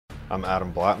I'm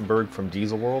Adam Blattenberg from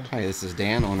Diesel World. Hi, this is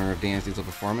Dan, owner of Dan's Diesel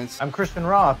Performance. I'm Christian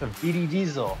Roth of BD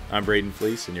Diesel. I'm Braden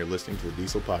Fleece, and you're listening to the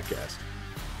Diesel Podcast.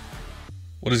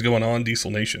 What is going on,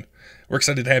 Diesel Nation? We're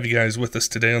excited to have you guys with us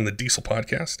today on the Diesel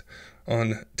Podcast.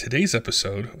 On today's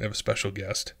episode, we have a special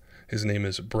guest. His name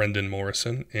is Brendan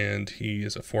Morrison, and he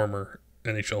is a former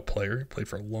NHL player. He played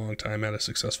for a long time, had a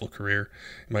successful career.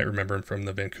 You might remember him from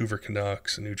the Vancouver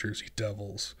Canucks, New Jersey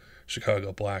Devils,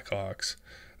 Chicago Blackhawks,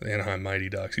 the Anaheim Mighty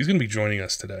Ducks. He's going to be joining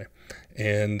us today,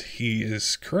 and he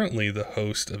is currently the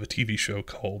host of a TV show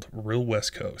called Real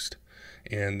West Coast,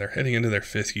 and they're heading into their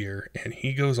 5th year, and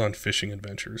he goes on fishing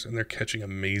adventures, and they're catching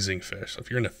amazing fish. So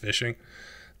if you're into fishing,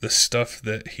 the stuff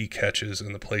that he catches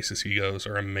and the places he goes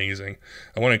are amazing.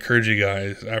 I want to encourage you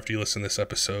guys, after you listen to this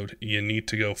episode, you need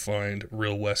to go find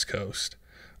Real West Coast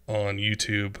on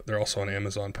YouTube. They're also on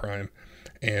Amazon Prime.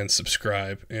 And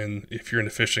subscribe. And if you're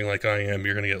into fishing like I am,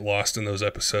 you're going to get lost in those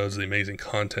episodes, the amazing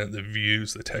content, the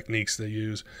views, the techniques they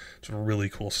use. It's really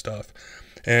cool stuff.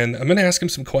 And I'm going to ask him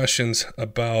some questions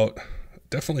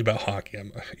definitely about hockey.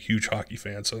 I'm a huge hockey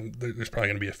fan, so there's probably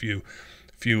going to be a few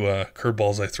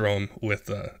curveballs I throw him with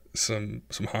some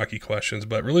hockey questions,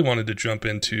 but really wanted to jump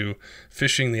into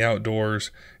fishing, the outdoors,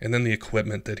 and then the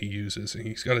equipment that he uses. And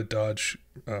he's got a Dodge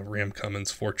Ram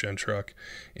Cummins 4th Gen truck,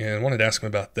 and I wanted to ask him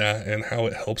about that and how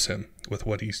it helps him with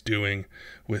what he's doing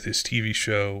with his TV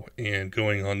show and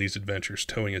going on these adventures,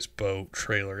 towing his boat,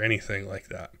 trailer, anything like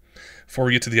that. Before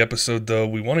we get to the episode, though,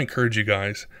 we want to encourage you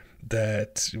guys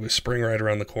that with spring right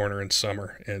around the corner and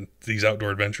summer and these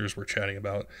outdoor adventures we're chatting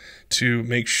about, to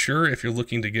make sure, if you're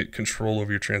looking to get control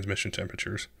over your transmission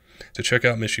temperatures, to check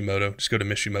out Mishimoto. Just go to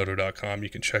mishimoto.com. You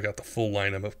can check out the full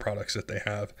lineup of products that they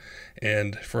have.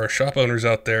 And for our shop owners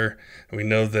out there, we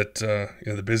know that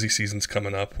the busy season's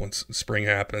coming up once spring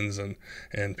happens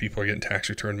and people are getting tax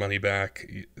return money back.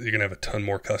 You're going to have a ton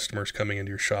more customers coming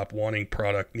into your shop wanting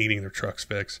product, needing their trucks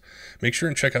fixed. Make sure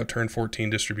and check out Turn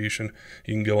 14 Distribution.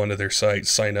 You can go onto their site,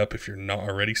 sign up if you're not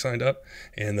already signed up,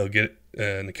 and they'll get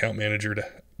an account manager to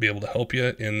be able to help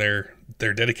you, and they're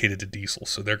dedicated to diesel,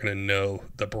 so they're going to know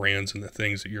the brands and the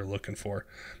things that you're looking for.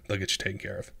 They'll get you taken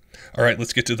care of. All right,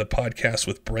 let's get to the podcast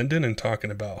with Brendan and talking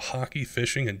about hockey,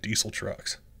 fishing, and diesel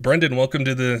trucks. Brendan, welcome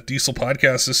to the Diesel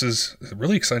Podcast. This is a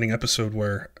really exciting episode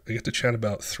where I get to chat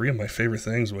about 3 of my favorite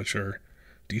things, which are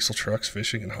diesel trucks,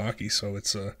 fishing, and hockey. So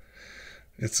it's a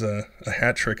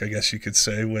hat trick, I guess you could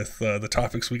say, with the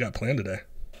topics we got planned today.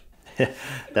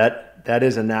 That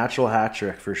is a natural hat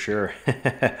trick for sure.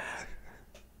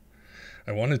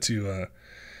 I wanted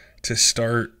to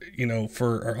start,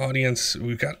 for our audience,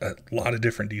 we've got a lot of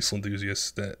different diesel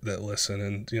enthusiasts that listen,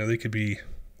 and they could be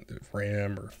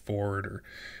Ram or Ford or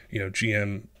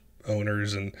GM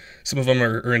owners, and some of them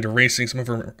are into racing, some of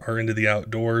them are into the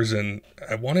outdoors, and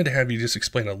I wanted to have you just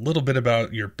explain a little bit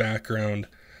about your background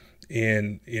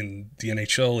in the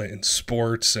NHL and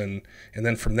sports, and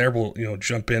then from there we'll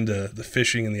jump into the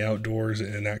fishing and the outdoors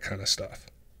and that kind of stuff.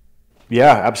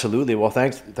 Yeah, absolutely. Well,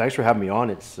 thanks for having me on.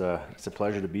 It's a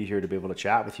pleasure to be here to be able to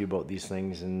chat with you about these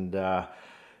things. And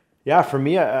for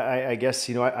me, I guess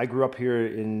I grew up here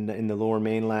in the lower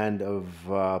mainland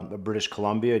of British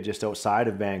Columbia, just outside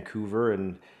of Vancouver,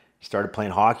 and started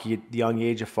playing hockey at the young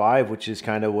age of 5, which is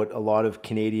kind of what a lot of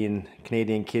Canadian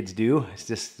kids do. It's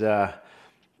just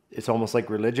it's almost like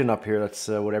religion up here. That's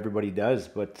what everybody does.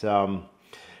 But,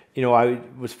 I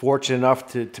was fortunate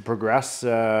enough to progress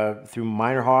through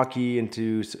minor hockey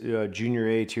into junior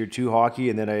A Tier 2 hockey.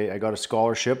 And then I got a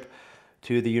scholarship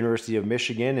to the University of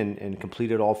Michigan and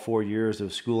completed all 4 years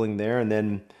of schooling there. And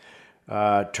then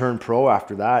turned pro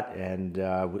after that, and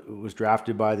was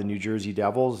drafted by the New Jersey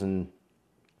Devils and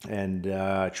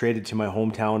traded to my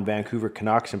hometown Vancouver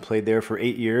Canucks and played there for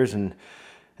 8 years. And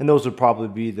those would probably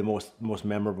be the most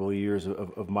memorable years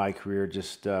of my career,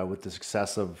 just with the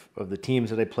success of the teams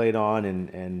that I played on,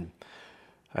 and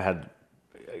I had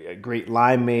great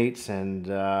line mates, and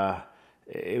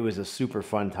it was a super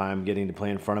fun time getting to play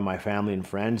in front of my family and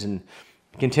friends, and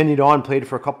continued on, played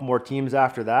for a couple more teams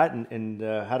after that, and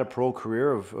had a pro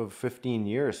career of 15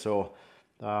 years. So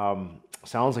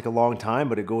sounds like a long time,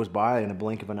 but it goes by in a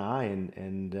blink of an eye,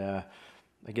 and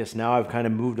I guess now I've kind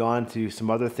of moved on to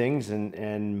some other things,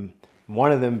 and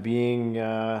one of them being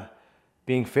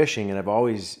fishing. And I've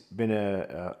always been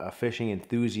a fishing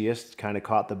enthusiast. Kind of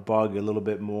caught the bug a little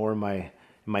bit more in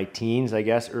my teens, I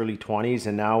guess, early 20s,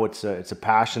 and now it's a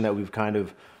passion that we've kind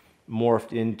of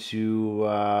morphed into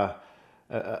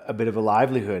a bit of a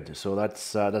livelihood. So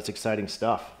that's exciting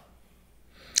stuff.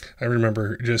 I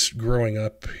remember just growing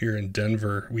up here in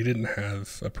Denver, we didn't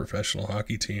have a professional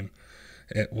hockey team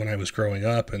when I was growing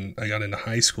up, and I got into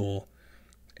high school,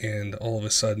 and all of a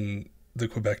sudden the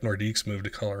Quebec Nordiques moved to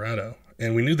Colorado,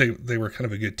 and we knew they were kind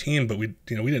of a good team, but we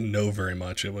didn't know very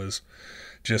much. It was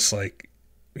just like,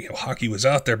 hockey was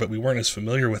out there, but we weren't as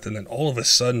familiar with it. And then all of a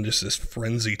sudden, just this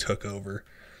frenzy took over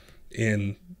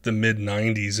in the mid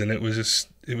 90s. And it was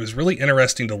really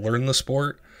interesting to learn the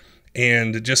sport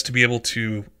and just to be able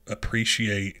to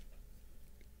appreciate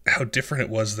how different it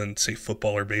was than, say,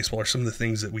 football or baseball or some of the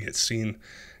things that we had seen.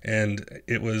 And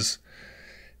it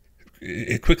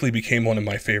quickly became one of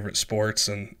my favorite sports.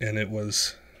 And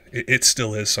it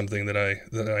still is something that I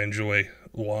enjoy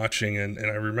watching. And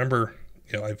I remember,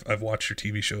 I've watched your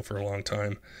TV show for a long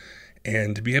time,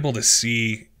 and to be able to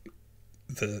see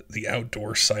the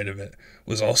outdoor side of it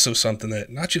was also something that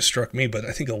not just struck me, but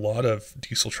I think a lot of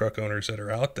diesel truck owners that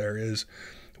are out there is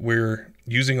we're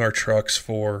using our trucks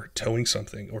for towing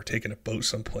something or taking a boat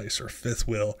someplace or fifth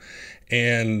wheel.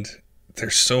 And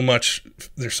there's so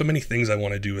many things I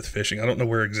want to do with fishing. I don't know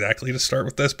where exactly to start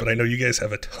with this, but I know you guys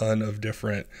have a ton of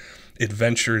different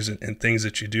adventures and things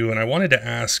that you do. And I wanted to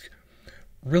ask,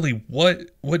 really,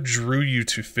 what drew you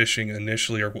to fishing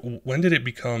initially, or when did it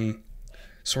become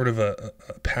sort of a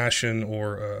passion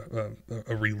or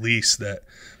a release that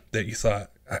you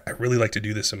thought, I really like to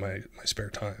do this in my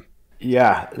spare time?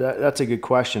 Yeah, that's a good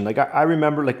question. Like I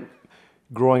remember, like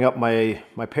growing up, my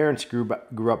parents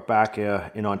grew up back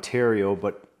in Ontario,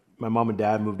 but my mom and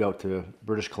dad moved out to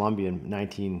British Columbia in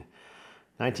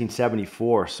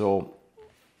 1974. So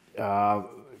I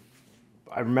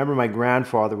remember my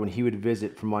grandfather, when he would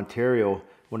visit from Ontario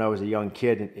when I was a young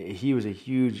kid, and he was a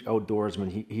huge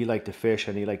outdoorsman. He liked to fish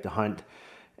and he liked to hunt.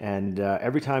 And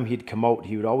every time he'd come out,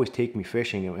 he would always take me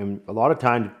fishing. And a lot of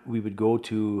times we would go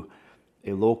to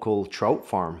a local trout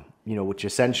farm, which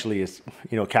essentially is,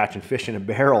 catching fish in a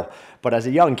barrel. But as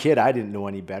a young kid, I didn't know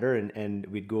any better. And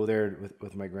we'd go there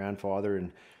with my grandfather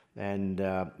and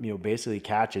basically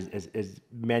catch as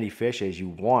many fish as you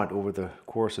want over the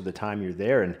course of the time you're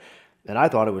there. And I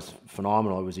thought it was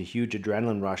phenomenal. It was a huge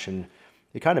adrenaline rush, and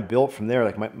it kind of built from there.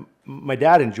 Like my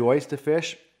dad enjoys to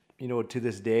fish, to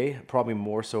this day, probably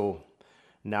more so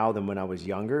now than when I was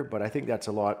younger. But I think that's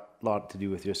a lot to do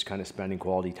with just kind of spending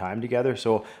quality time together.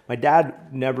 So my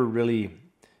dad never really,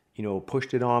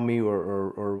 pushed it on me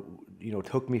or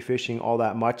took me fishing all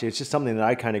that much. It's just something that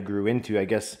I kind of grew into, I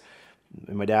guess.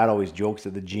 And my dad always jokes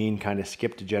that the gene kind of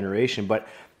skipped a generation. But,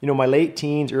 my late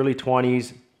teens, early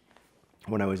 20s,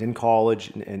 when I was in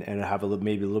college and I have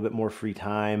maybe a little bit more free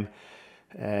time.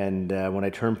 And when I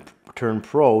turn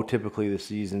pro, typically the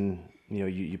season,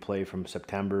 you play from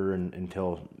September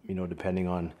until, depending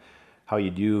on how you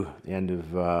do, the end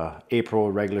of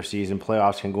April, regular season,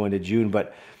 playoffs can go into June.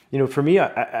 But, for me,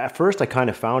 at first I kind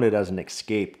of found it as an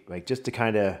escape, like just to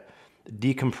kind of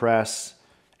decompress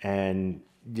and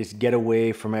just get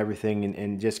away from everything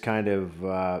and just kind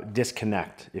of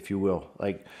disconnect, if you will.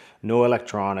 Like no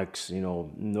electronics,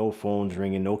 no phones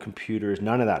ringing, no computers,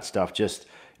 none of that stuff. Just,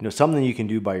 something you can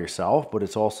do by yourself, but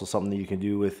it's also something that you can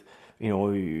do with,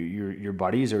 your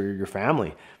buddies or your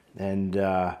family. And,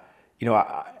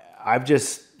 I've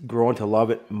just grown to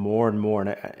love it more and more.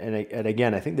 And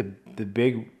again, I think the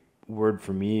big word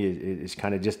for me is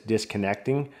kind of just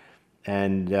disconnecting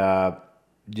and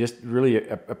just really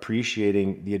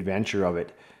appreciating the adventure of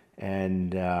it.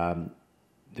 And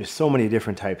there's so many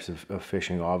different types of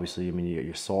fishing, obviously. I mean, you got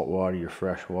your saltwater, your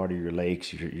freshwater, your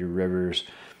lakes, your rivers.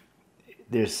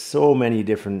 There's so many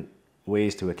different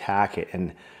ways to attack it.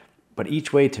 But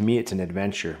each way, to me, it's an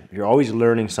adventure. You're always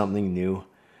learning something new.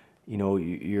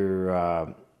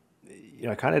 I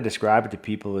kind of describe it to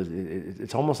people as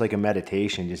it's almost like a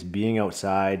meditation, just being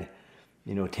outside,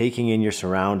 taking in your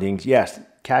surroundings. Yes,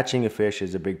 catching a fish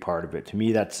is a big part of it. To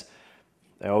me,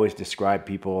 I always describe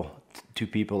to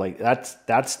people like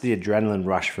that's the adrenaline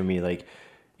rush for me. Like,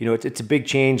 it's a big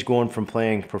change going from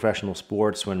playing professional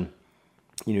sports when,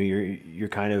 you're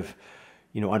kind of,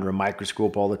 under a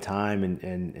microscope all the time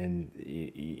and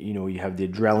you have the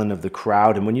adrenaline of the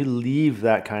crowd. And when you leave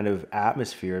that kind of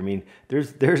atmosphere, I mean,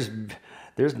 there's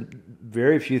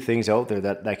very few things out there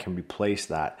that can replace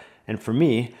that. And for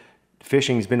me,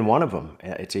 fishing's been one of them.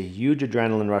 It's a huge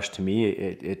adrenaline rush to me.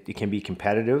 It can be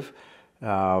competitive,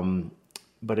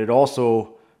 but it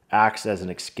also acts as an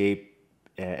escape.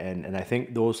 And I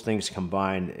think those things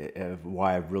combined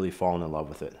why I've really fallen in love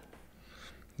with it.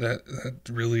 That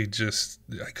really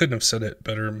I couldn't have said it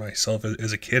better myself.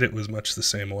 As a kid, it was much the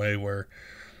same way, where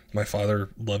my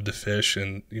father loved to fish,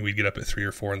 and we'd get up at 3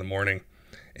 or 4 in the morning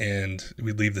and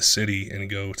we'd leave the city and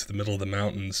go to the middle of the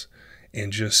mountains,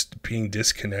 and just being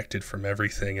disconnected from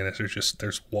everything. And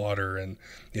there's water, and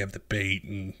you have the bait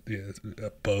and a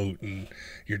boat, and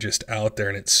you're just out there,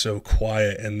 and it's so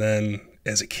quiet. And then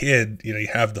as a kid, you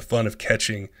have the fun of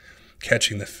catching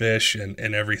the fish and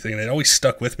everything. And it always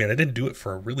stuck with me. And I didn't do it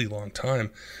for a really long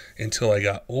time until I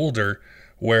got older,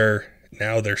 where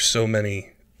now there's so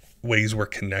many ways we're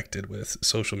connected with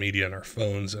social media and our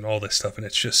phones and all this stuff. And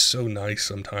it's just so nice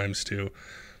sometimes to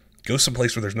go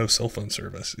someplace where there's no cell phone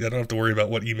service. I don't have to worry about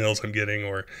what emails I'm getting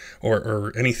or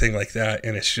anything like that.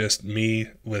 And it's just me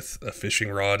with a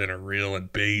fishing rod and a reel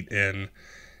and bait and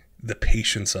the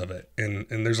patience of it. And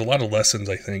there's a lot of lessons,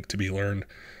 I think, to be learned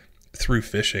through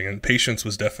fishing. And patience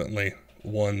was definitely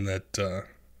one that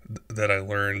I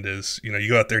learned is, you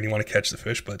go out there and you want to catch the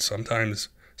fish, but sometimes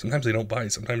they don't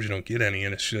bite. Sometimes you don't get any.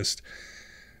 And it's just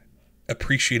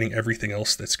appreciating everything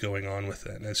else that's going on with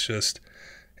it. And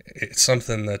it's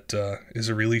something that is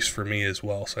a release for me as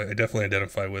well. So I definitely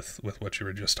identify with what you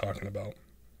were just talking about.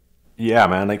 Yeah,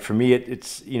 man. Like for me,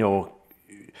 it's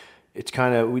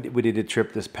kind of, we did a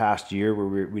trip this past year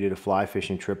where we did a fly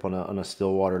fishing trip on a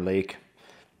stillwater lake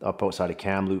up outside of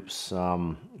Kamloops,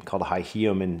 called a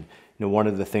Hyheum. And, one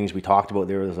of the things we talked about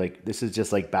there was like, this is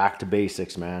just like back to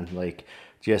basics, man. Like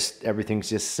just, everything's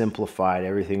just simplified.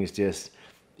 Everything's just,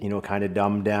 kind of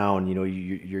dumbed down.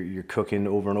 You're cooking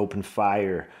over an open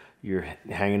fire. You're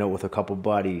hanging out with a couple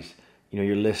buddies.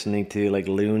 You're listening to like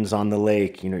loons on the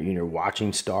lake. You're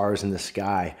watching stars in the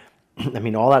sky. I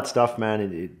mean, all that stuff, man.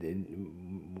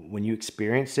 When you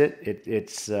experience it,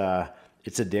 it's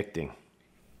addicting.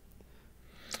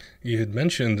 You had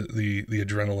mentioned the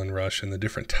adrenaline rush and the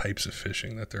different types of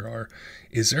fishing that there are.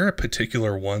 Is there a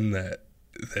particular one that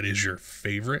is your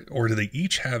favorite, or do they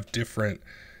each have different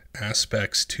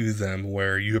aspects to them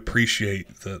where you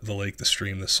appreciate the lake, the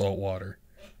stream, the salt water?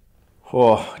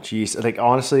 Oh, geez. Like,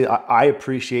 honestly, I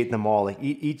appreciate them all. Like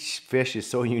each fish is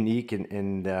so unique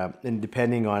and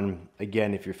depending on,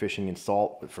 again, if you're fishing in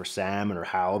salt for salmon or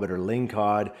halibut or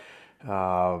lingcod,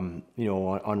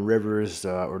 on rivers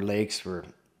or lakes for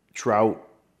trout,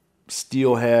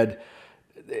 steelhead.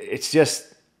 It's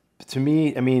just, to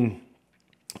me, I mean,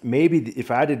 maybe if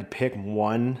I had to pick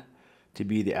one to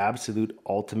be the absolute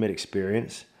ultimate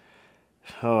experience,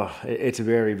 it's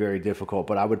very, very difficult.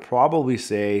 But I would probably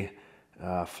say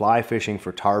fly fishing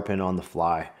for tarpon on the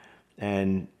fly,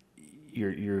 and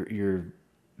you're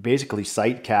basically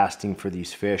sight casting for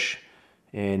these fish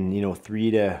in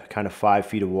 3 to kind of 5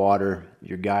 feet of water.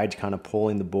 Your guide's kind of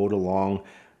pulling the boat along.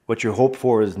 What you're hoped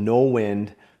for is no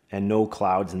wind and no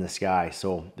clouds in the sky,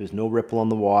 so there's no ripple on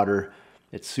the water.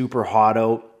 It's super hot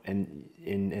out, and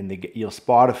you'll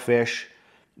spot a fish.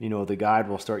 The guide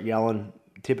will start yelling.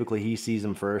 Typically, he sees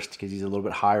them first because he's a little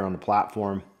bit higher on the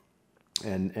platform.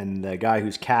 And the guy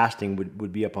who's casting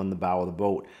would be up on the bow of the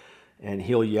boat, and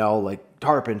he'll yell like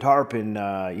tarpon,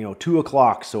 2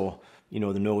 o'clock. So, the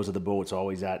nose of the boat's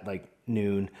always at like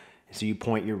noon. So you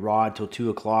point your rod till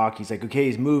 2 o'clock. He's like, okay,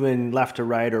 he's moving left to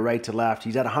right or right to left.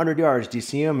 He's at 100 yards. Do you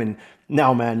see him? And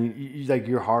now, man, you like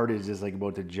your heart is just like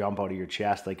about to jump out of your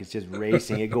chest. Like it's just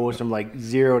racing. It goes from like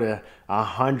 0 to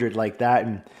 100 like that.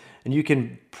 And you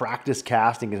can practice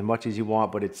casting as much as you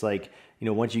want, but it's like,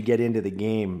 once you get into the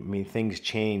game, I mean, things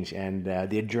change, and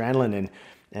the adrenaline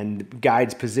and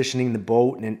guides positioning the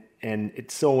boat, and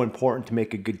it's so important to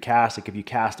make a good cast. Like if you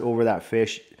cast over that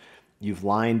fish, you've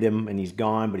lined him and he's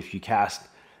gone. But if you cast,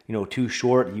 too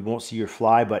short, you won't see your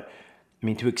fly. But I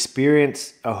mean, to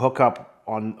experience a hookup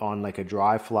on like a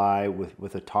dry fly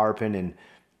with a tarpon,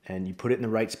 and you put it in the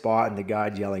right spot, and the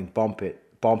guide's yelling, bump it,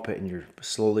 and you're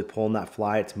slowly pulling that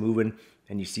fly, it's moving,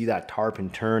 and you see that tarpon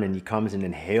turn, and he comes in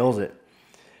and hails it.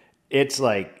 It's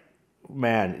like,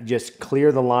 man, just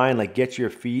clear the line, like get your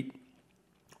feet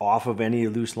off of any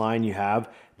loose line you have,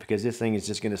 because this thing is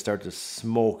just going to start to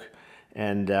smoke.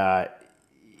 And I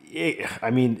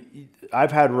mean,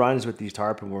 I've had runs with these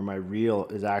tarpon where my reel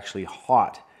is actually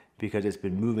hot because it's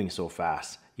been moving so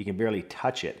fast. You can barely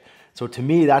touch it. So to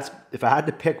me, that's, if I had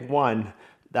to pick one,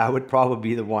 that would probably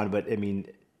be the one. But I mean,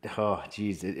 oh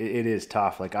geez, it is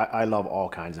tough. Like I love all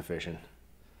kinds of fishing.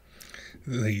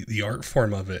 The art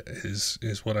form of it is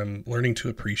what I'm learning to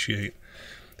appreciate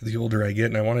the older I get.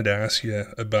 And I wanted to ask you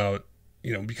about,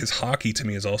 because hockey to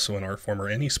me is also an art form, or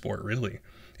any sport really,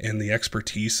 and the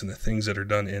expertise and the things that are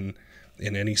done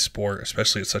in any sport,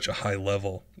 especially at such a high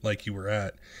level like you were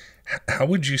at. How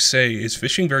would you say, is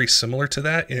fishing very similar to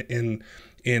that in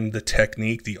the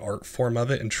technique, the art form of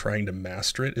it, and trying to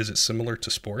master it? Is it similar to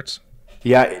sports?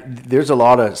 Yeah, there's a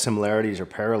lot of similarities or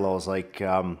parallels. Like,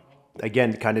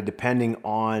 again, kind of depending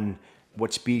on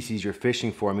what species you're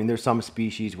fishing for. I mean, there's some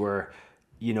species where,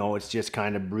 it's just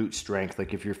kind of brute strength.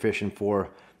 Like if you're fishing for,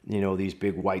 these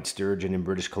big white sturgeon in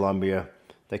British Columbia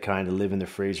that kind of live in the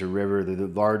Fraser River, they're the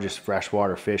largest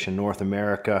freshwater fish in North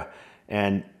America.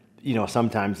 And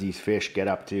sometimes these fish get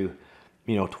up to,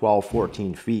 12,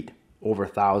 14 feet, over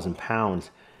 1,000 pounds.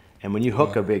 And when you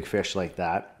hook a big fish like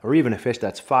that, or even a fish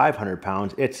that's 500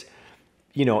 pounds, it's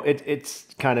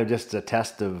kind of just a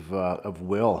test of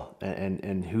will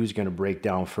and who's going to break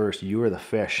down first, you or the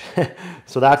fish.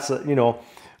 So that's, a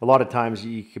lot of times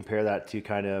you compare that to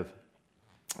kind of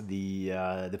the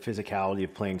physicality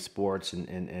of playing sports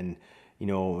and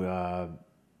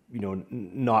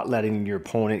not letting your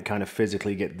opponent kind of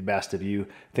physically get the best of you,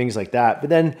 things like that.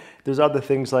 But then there's other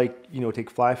things like,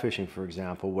 take fly fishing, for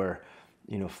example, where,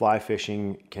 fly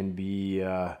fishing can be,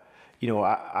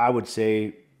 I would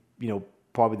say,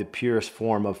 probably the purest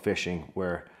form of fishing,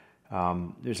 where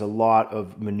there's a lot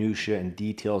of minutia and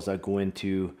details that go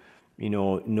into,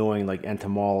 knowing like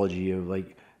entomology of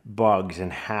like bugs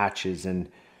and hatches and,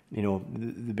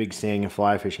 the big saying in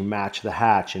fly fishing, match the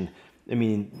hatch. And I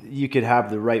mean, you could have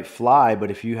the right fly,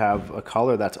 but if you have a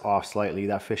color that's off slightly,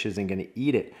 that fish isn't going to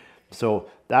eat it. So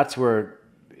that's where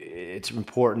it's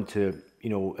important to,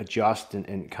 adjust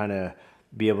and kind of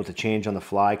be able to change on the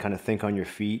fly, kind of think on your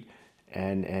feet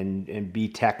and be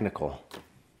technical.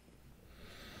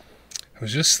 I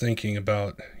was just thinking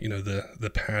about,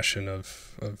 the passion of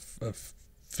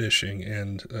fishing,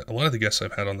 and a lot of the guests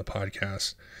I've had on the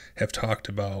podcast have talked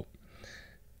about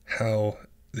how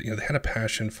they had a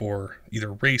passion for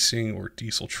either racing or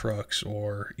diesel trucks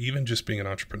or even just being an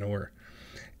entrepreneur.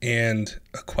 And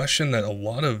a question that a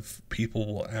lot of people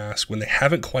will ask when they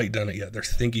haven't quite done it yet, they're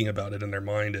thinking about it in their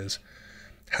mind, is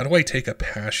how do I take a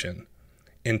passion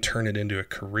and turn it into a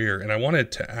career? And I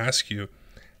wanted to ask you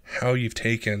how you've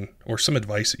taken, or some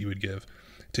advice that you would give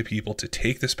to people to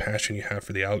take this passion you have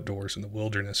for the outdoors and the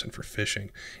wilderness and for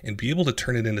fishing and be able to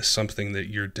turn it into something that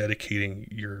you're dedicating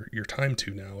your time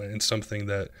to now, and something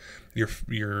that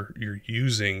you're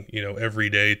using,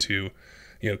 every day to,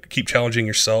 keep challenging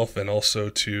yourself, and also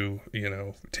to,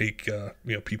 take,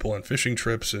 people on fishing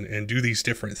trips and do these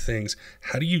different things.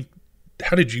 How did you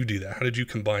do that? How did you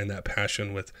combine that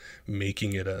passion with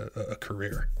making it a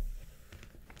career?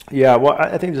 Yeah, well,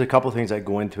 I think there's a couple of things that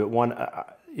go into it. One,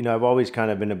 I've always kind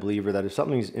of been a believer that if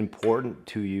something's important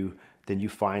to you, then you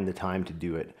find the time to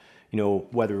do it.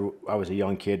 Whether I was a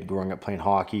young kid growing up playing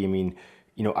hockey, I mean,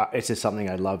 it's just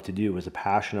something I love to do. It was a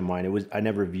passion of mine. I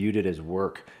never viewed it as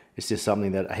work. It's just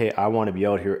something that, hey, I want to be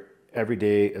out here every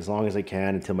day as long as I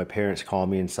can until my parents call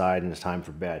me inside and it's time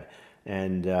for bed.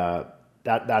 And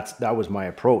that was my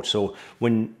approach. So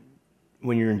when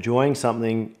you're enjoying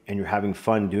something and you're having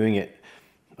fun doing it,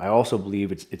 I also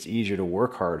believe it's easier to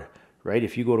work hard, right?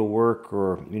 If you go to work,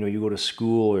 or you go to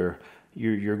school, or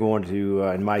you're going to,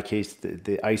 in my case,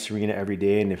 the ice arena every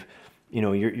day, and if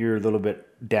you're a little bit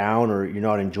down or you're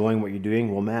not enjoying what you're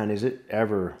doing, well, man, is it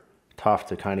ever tough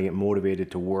to kind of get motivated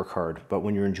to work hard. But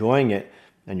when you're enjoying it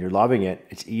and you're loving it,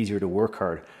 it's easier to work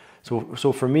hard.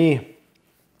 So for me,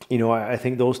 I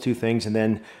think those two things, and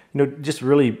then just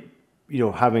really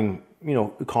having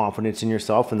confidence in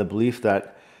yourself and the belief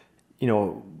that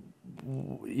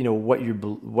what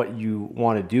you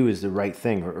want to do is the right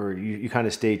thing, or you kind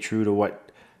of stay true to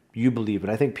what you believe.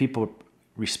 And I think people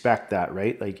respect that,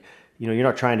 right? Like, you're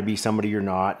not trying to be somebody you're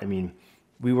not. I mean,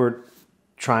 we were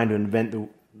trying to invent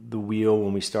the wheel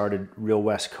when we started Real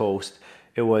West Coast.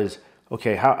 It was,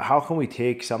 okay, how can we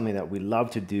take something that we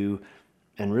love to do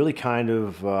and really kind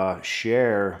of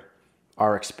share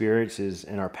our experiences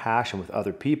and our passion with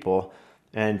other people,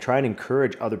 and try and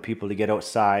encourage other people to get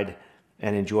outside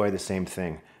and enjoy the same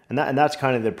thing. And that's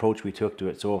kind of the approach we took to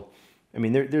it. So, I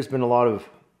mean, there's been a lot of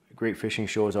great fishing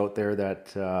shows out there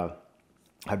that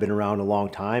have been around a long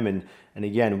time. And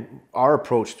again, our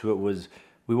approach to it was,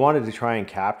 we wanted to try and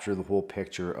capture the whole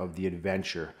picture of the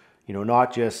adventure.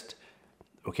 Not just,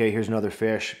 okay, here's another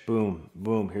fish, boom,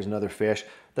 boom, here's another fish.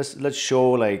 Let's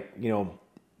show, like,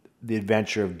 the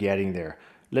adventure of getting there.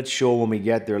 Let's show when we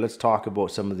get there. Let's talk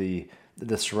about some of the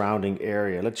surrounding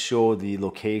area. Let's show the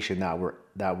location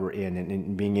that we're in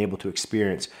and being able to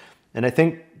experience. And I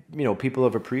think, people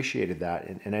have appreciated that.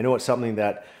 And I know it's something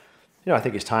that, I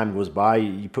think as time goes by,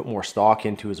 you put more stock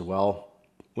into as well.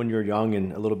 When you're young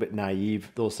and a little bit naive,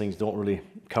 those things don't really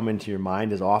come into your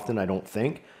mind as often, I don't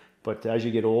think. But as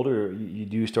you get older, you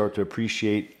do start to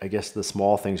appreciate, I guess, the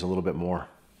small things a little bit more.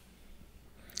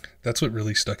 That's what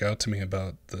really stuck out to me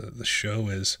about the show,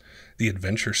 is the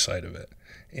adventure side of it,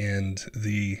 and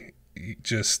the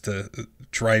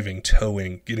driving,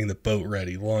 towing, getting the boat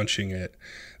ready, launching it,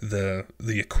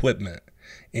 the equipment.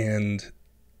 And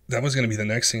that was going to be the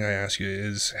next thing I ask you,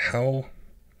 is how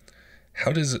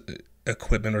does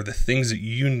equipment, or the things that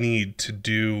you need to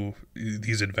do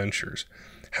these adventures,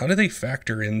 how do they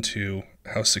factor into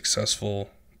how successful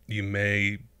you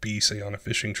may be, say, on a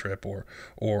fishing trip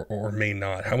or may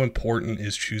not? How important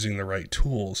is choosing the right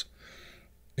tools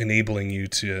enabling you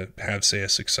to have, say, a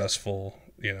successful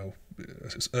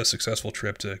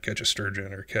trip to catch a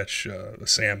sturgeon or catch a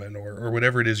salmon or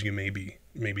whatever it is you may be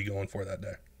going for that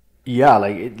day? Yeah,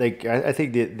 I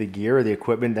think the gear, the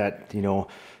equipment that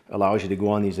allows you to go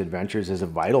on these adventures is a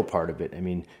vital part of it. I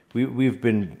mean, we've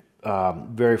been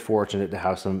very fortunate to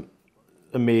have some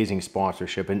amazing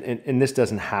sponsorship, and this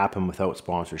doesn't happen without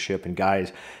sponsorship and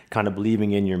guys kind of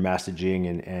believing in your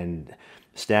messaging and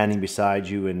standing beside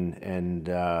you and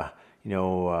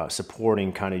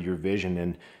supporting kind of your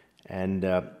vision and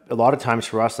a lot of times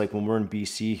for us, like when we're in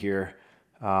BC here.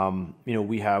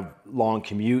 We have long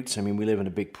commutes. I mean, we live in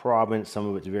a big province. Some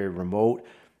of it's very remote.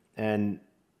 And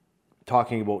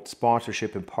talking about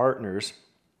sponsorship and partners,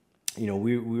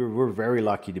 we're very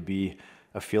lucky to be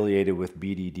affiliated with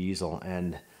BD Diesel.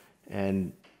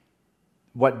 And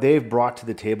what they've brought to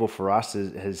the table for us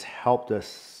has helped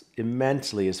us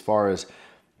immensely as far as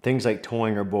things like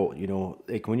towing our boat.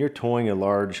 Like when you're towing a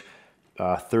large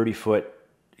 30-foot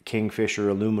Kingfisher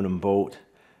aluminum boat,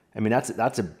 I mean,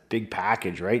 that's a big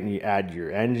package, right? And you add your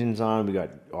engines on. We got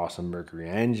awesome Mercury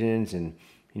engines and,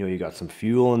 you got some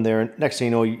fuel in there. And next thing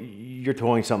you know, you're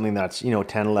towing something that's, 10,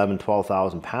 11,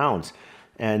 12,000 pounds.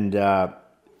 And to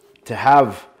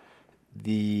have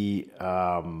the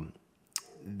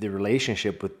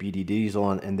relationship with BD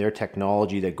Diesel and their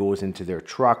technology that goes into their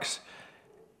trucks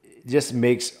just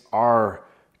makes our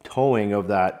towing of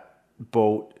that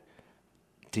boat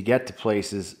to get to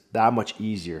places that much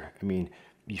easier. I mean,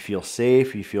 you feel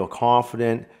safe, you feel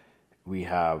confident. We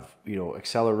have,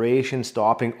 acceleration,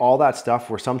 stopping, all that stuff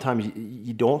where sometimes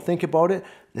you don't think about it.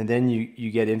 And then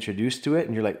you get introduced to it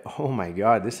and you're like, oh my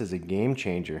God, this is a game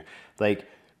changer. Like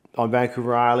on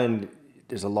Vancouver Island,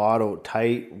 there's a lot of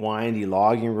tight, windy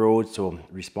logging roads. So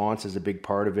response is a big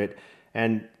part of it.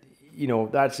 And,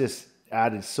 that's just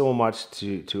added so much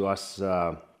to us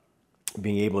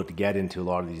being able to get into a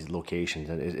lot of these locations.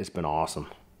 And it's been awesome.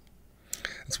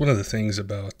 It's one of the things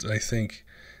about, I think,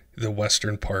 the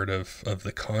western part of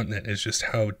the continent is just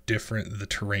how different the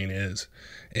terrain is.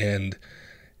 And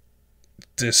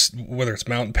this, whether it's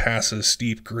mountain passes,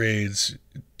 steep grades,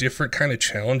 different kind of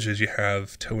challenges you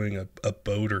have towing a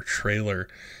boat or trailer.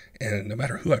 And no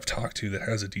matter who I've talked to that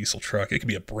has a diesel truck, it could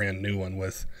be a brand new one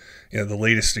with, the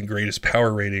latest and greatest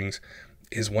power ratings,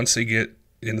 is once they get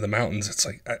into the mountains, it's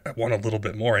like, I want a little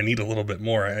bit more. I need a little bit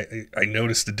more. I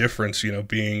noticed the difference,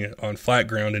 being on flat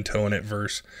ground and towing it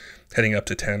versus heading up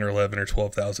to 10 or 11 or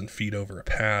 12,000 feet over a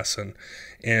pass.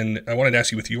 And I wanted to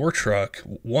ask you with your truck,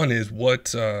 one is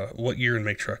what year and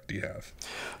make truck do you have?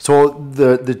 So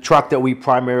the truck that we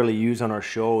primarily use on our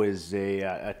show is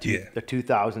a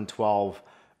 2012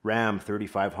 Ram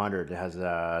 3500. It has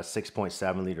a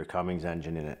 6.7 liter Cummins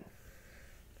engine in it.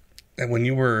 And when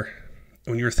you were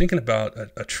thinking about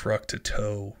a truck to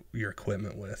tow your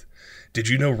equipment with, did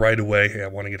you know right away, hey, I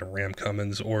want to get a Ram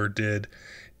Cummins, or did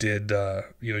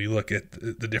you look at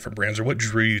the different brands, or what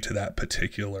drew you to that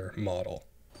particular model?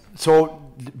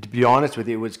 So to be honest with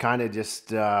you, it was kind of just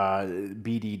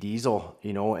BD Diesel,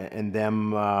 and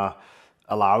them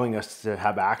allowing us to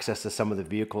have access to some of the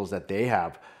vehicles that they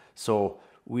have. So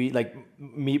we, like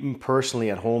me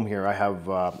personally at home here, I have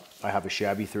a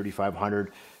Chevy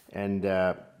 3500. And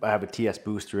I have a TS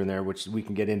booster in there, which we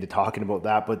can get into talking about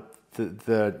that. But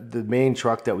the main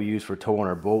truck that we use for towing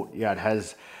our boat,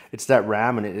 it's that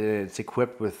Ram, and it's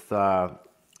equipped with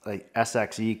like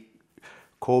SXE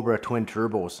Cobra twin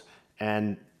turbos.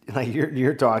 And like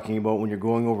you're talking about when you're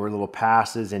going over little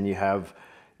passes and you have,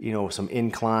 some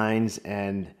inclines,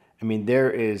 and I mean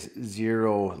there is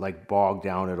zero like bog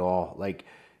down at all. Like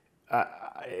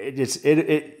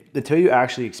it until you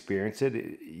actually experience it,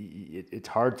 it's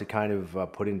hard to kind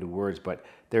of put into words. But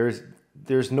there's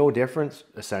no difference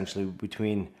essentially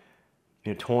between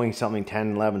towing something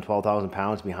 10, 11, 12,000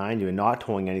 pounds behind you and not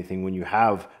towing anything when you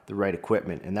have the right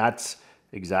equipment. And that's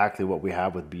exactly what we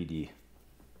have with BD.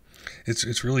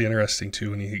 It's really interesting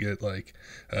too when you get like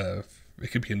it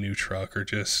could be a new truck or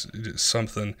just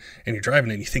something, and you're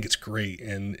driving it and you think it's great,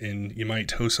 and you might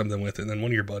tow something with it, and then one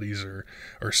of your buddies or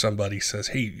somebody says,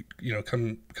 hey,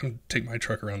 come take my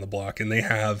truck around the block, and they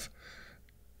have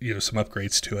some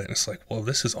upgrades to it, and it's like, well,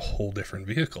 this is a whole different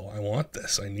vehicle. I want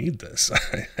this. I need this.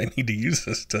 I need to use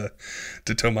this to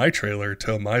tow my trailer,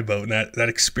 tow my boat. And that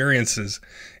experience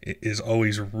is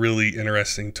always really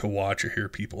interesting to watch or hear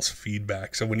people's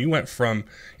feedback. So when you went from,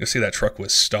 say that truck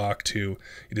was stock to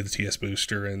you did the TS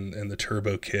booster and the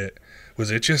turbo kit, was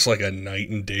it just like a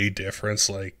night and day difference?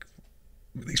 Like,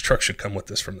 these trucks should come with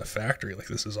this from the factory. Like,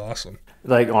 this is awesome.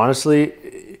 Like,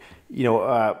 honestly,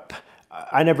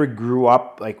 I never grew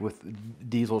up like with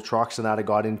diesel trucks and that. I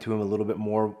got into them a little bit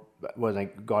more when I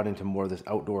got into more of this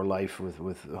outdoor life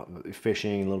with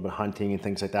fishing, a little bit of hunting and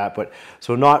things like that. But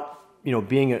so not,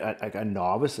 being a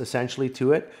novice essentially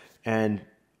to it and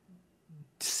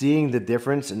seeing the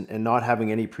difference and not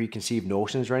having any preconceived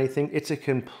notions or anything, it's a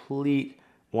complete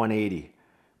 180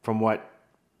 from what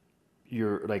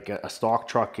your like a stock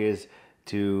truck is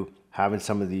to having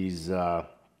some of these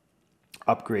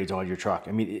upgrades on your truck.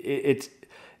 I mean,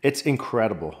 it's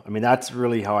incredible. I mean, that's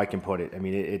really how I can put it. I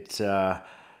mean, it's a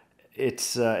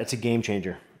game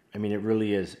changer. I mean, it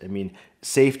really is. I mean,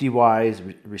 safety wise,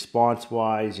 response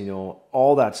wise,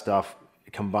 all that stuff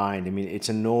combined. I mean, it's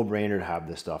a no-brainer to have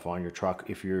this stuff on your truck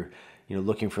if you're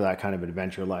looking for that kind of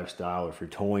adventure lifestyle, or if you're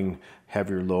towing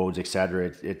heavier loads,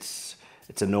 etc. It's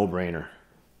a no-brainer.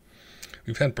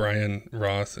 We've had Brian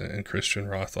Roth and Christian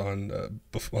Roth on the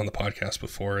podcast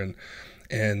before,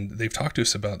 and they've talked to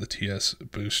us about the TS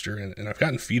booster, and I've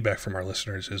gotten feedback from our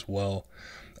listeners as well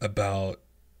about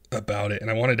it. And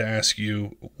I wanted to ask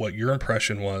you what your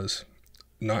impression was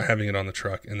not having it on the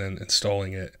truck and then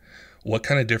installing it. What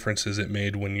kind of difference has it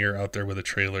made when you're out there with a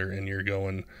trailer and you're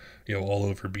going, all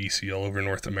over BC, all over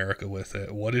North America with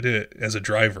it? What did it, as a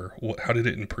driver, how did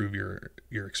it improve your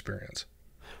experience?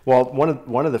 Well,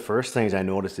 one of the first things I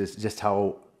noticed is just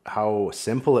how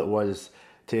simple it was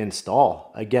to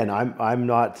install. Again, I'm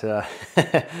not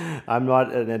I'm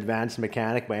not an advanced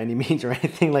mechanic by any means or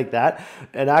anything like that.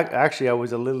 And actually, I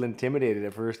was a little intimidated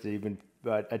at first to even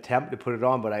attempt to put it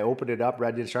on. But I opened it up,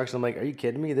 read the instructions. I'm like, "Are you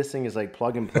kidding me? This thing is like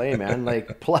plug and play, man!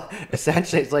 Like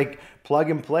essentially, it's like plug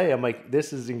and play." I'm like,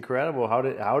 "This is incredible. How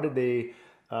did they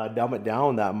dumb it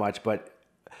down that much?" But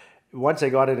once I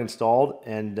got it installed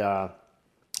and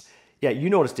yeah,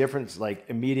 you notice difference, like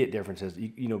immediate differences.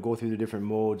 You go through the different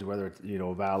modes, whether it's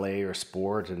valet or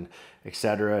sport and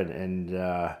etc. And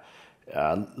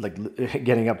like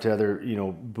getting up to other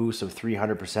boosts of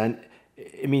 300%.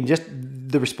 I mean, just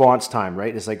the response time,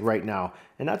 right? It's like right now,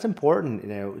 and that's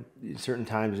important. Certain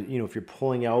times, if you're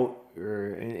pulling out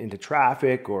or into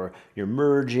traffic or you're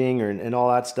merging and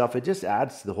all that stuff, it just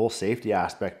adds to the whole safety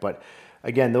aspect. But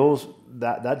again,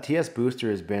 that TS booster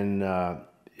has been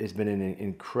an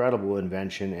incredible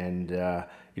invention, and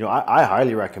I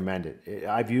highly recommend it.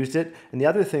 I've used it, and the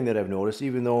other thing that I've noticed,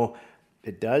 even though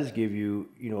it does give you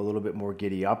a little bit more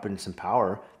giddy up and some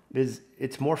power, is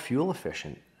it's more fuel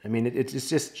efficient. I mean, it's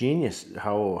just genius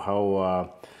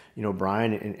how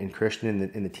Brian and Christian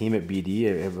and the team at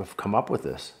BD have come up with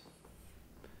this.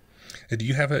 Do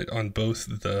you have it on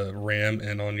both the Ram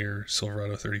and on your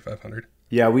Silverado 3500?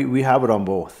 Yeah, we have it on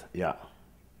both. Yeah.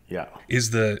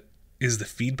 Is the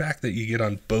feedback that you get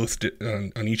on both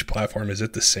on each platform, is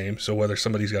it the same? So whether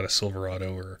somebody's got a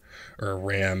Silverado or a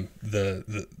Ram,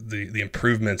 the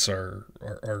improvements are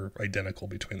identical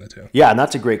between the two? Yeah, and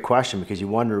that's a great question, because you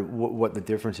wonder what the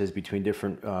difference is between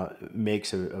different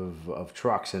makes of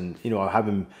trucks. And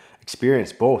having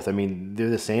experienced both, I mean, they're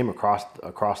the same across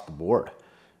the board.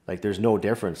 Like there's no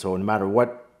difference. So no matter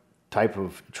what type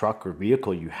of truck or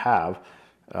vehicle you have,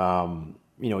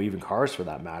 even cars for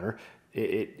that matter,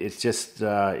 it's just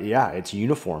it's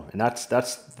uniform, and that's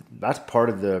part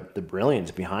of the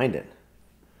brilliance behind it.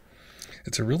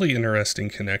 It's a really interesting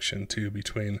connection too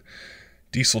between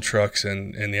diesel trucks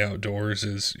and the outdoors.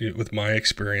 Is with my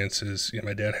experiences,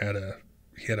 my dad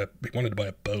he wanted to buy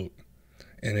a boat,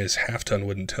 and his half ton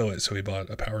wouldn't tow it, so he bought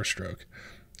a Power Stroke,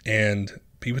 and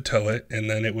he would tow it, and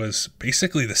then it was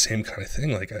basically the same kind of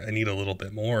thing. Like, I need a little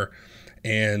bit more,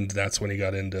 and that's when he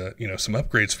got into some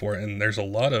upgrades for it. And there's a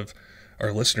lot of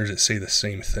our listeners that say the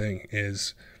same thing,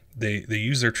 is they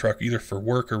use their truck either for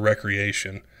work or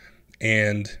recreation,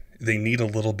 and they need a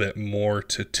little bit more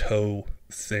to tow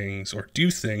things or do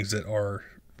things that are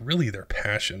really their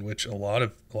passion, which a lot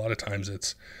of times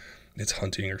it's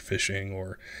hunting or fishing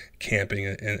or camping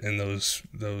and those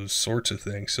sorts of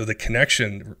things. So the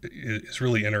connection is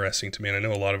really interesting to me, and I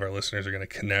know a lot of our listeners are going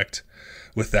to connect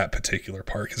with that particular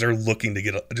part because they're looking to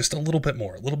get just a little bit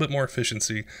more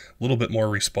efficiency, a little bit more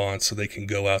response, so they can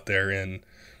go out there and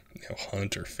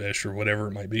hunt or fish or whatever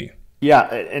it might be. Yeah,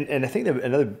 and I think that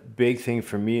another big thing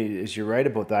for me is, you're right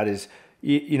about that, is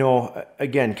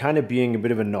again, kind of being a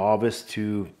bit of a novice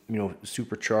to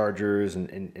superchargers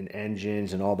and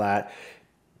engines and all that.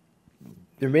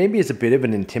 There maybe is a bit of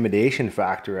an intimidation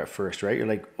factor at first, right? You're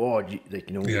like, where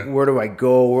do I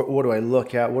go? What do I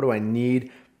look at? What do I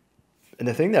need? And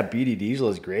the thing that BD Diesel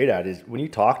is great at is when you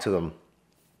talk to them,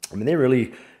 I mean, they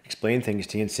really explain things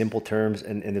to you in simple terms,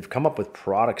 and they've come up with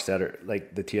products that are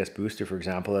like the TS Booster, for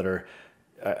example, that are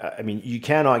I mean, you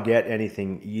cannot get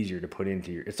anything easier to put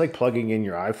into your, it's like plugging in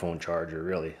your iPhone charger,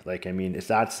 really. Like, I mean, it's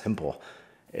that simple.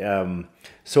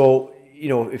 So, you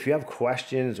know, if you have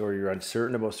questions or you're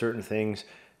uncertain about certain things,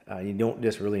 you don't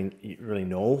just really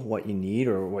know what you need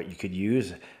or what you could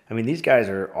use. I mean, these guys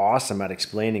are awesome at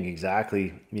explaining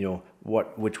exactly, you know,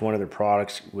 which one of their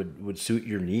products would suit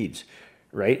your needs,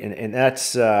 right? And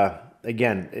that's,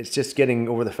 again, it's just getting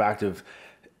over the fact of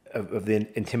the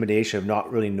intimidation of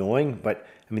not really knowing. But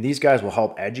I mean, these guys will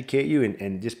help educate you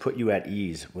and just put you at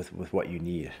ease with what you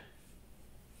need.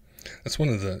 That's one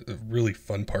of the really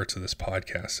fun parts of this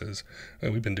podcast is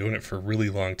we've been doing it for a really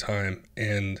long time,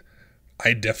 and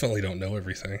I definitely don't know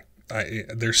everything.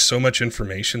 There's so much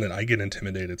information that I get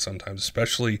intimidated sometimes,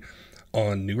 especially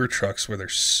on newer trucks where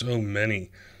there's so many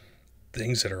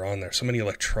things that are on there, so many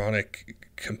electronic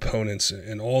components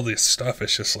and all this stuff.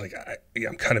 It's just like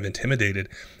I'm kind of intimidated.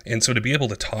 And so to be able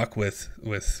to talk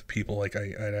with people, like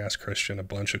I'd asked Christian a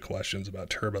bunch of questions about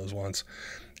turbos once,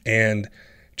 and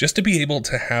just to be able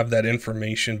to have that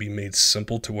information be made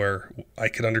simple to where I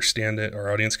could understand it,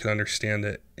 our audience could understand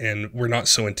it, and we're not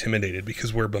so intimidated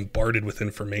because we're bombarded with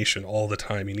information all the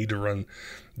time. You need to run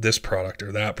this product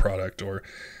or that product, or,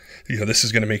 you know, this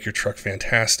is going to make your truck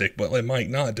fantastic, but it might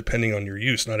not, depending on your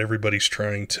use. Not everybody's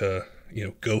trying to, you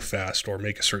know, go fast or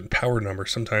make a certain power number.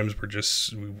 Sometimes we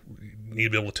need to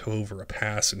be able to tow over a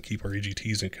pass and keep our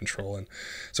EGTs in control. And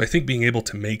so I think being able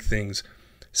to make things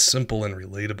simple and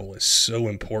relatable is so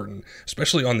important,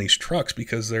 especially on these trucks,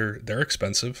 because they're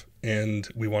expensive and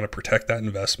we want to protect that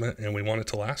investment and we want it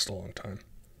to last a long time.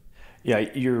 Yeah,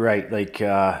 you're right. Like,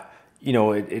 you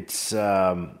know, it's, you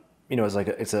know,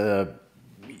 it's a,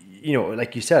 you know,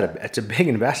 like you said, it's a big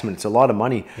investment. It's a lot of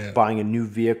money buying a new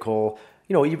vehicle,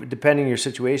 you know, even depending on your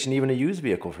situation, even a used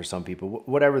vehicle for some people,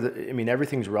 whatever. I mean,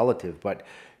 everything's relative, but,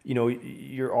 you know,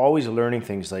 you're always learning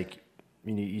things. Like,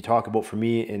 you talk about, for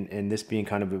me, and this being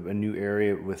kind of a new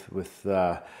area with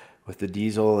the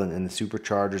diesel and the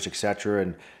superchargers, etc.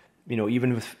 And, you know,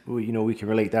 even with, you know, we can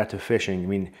relate that to fishing. I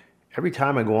mean, every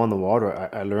time I go on the water,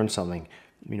 I learn something.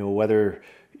 You know, whether,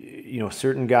 you know,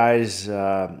 certain guys, you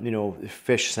know,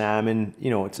 fish salmon, you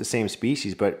know, it's the same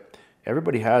species, but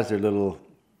everybody has their little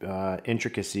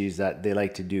intricacies that they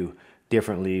like to do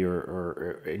differently,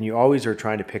 and you always are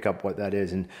trying to pick up what that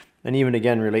is. And even,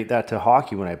 again, relate that to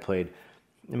hockey when I played.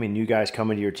 I mean, you guys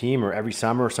come into your team, or every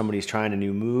summer somebody's trying a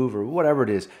new move or whatever it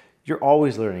is, you're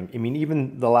always learning. I mean,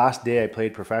 even the last day I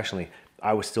played professionally,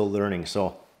 I was still learning.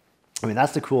 So, I mean,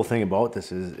 that's the cool thing about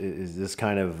this is this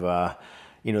kind of,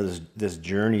 you know, this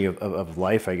journey of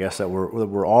life, I guess, that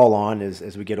we're all on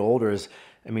as we get older. Is,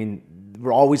 I mean,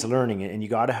 we're always learning, and you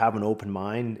got to have an open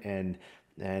mind.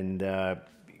 And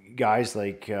guys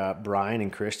like Brian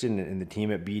and Christian and the team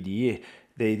at BD,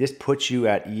 they just put you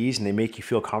at ease and they make you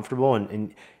feel comfortable,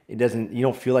 and you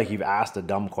don't feel like you've asked a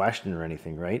dumb question or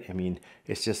anything, right? I mean,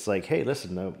 it's just like, hey,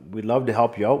 listen, we'd love to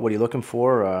help you out. What are you looking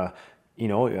for? You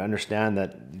know, you understand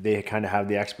that they kind of have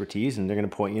the expertise and they're going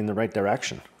to point you in the right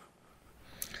direction.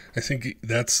 I think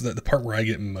that's the part where I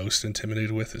get most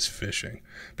intimidated with is fishing,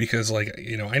 because, like,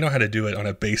 you know, I know how to do it on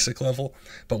a basic level,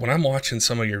 but when I'm watching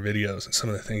some of your videos and some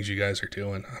of the things you guys are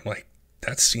doing, I'm like,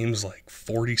 that seems like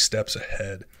 40 steps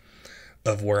ahead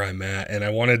of where I'm at. And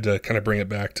I wanted to kind of bring it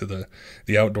back to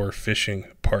the outdoor fishing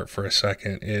part for a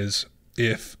second. Is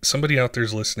if somebody out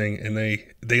there's listening and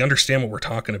they understand what we're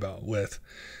talking about with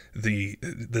the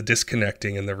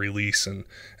disconnecting and the release and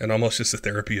almost just the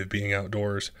therapy of being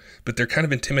outdoors, but they're kind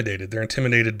of intimidated. They're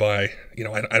intimidated by, you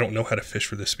know, I don't know how to fish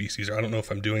for this species, or I don't know if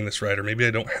I'm doing this right, or maybe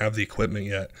I don't have the equipment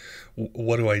yet.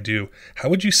 What do I do? How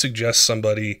would you suggest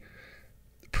somebody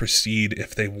proceed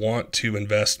if they want to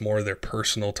invest more of their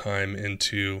personal time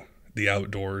into the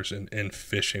outdoors and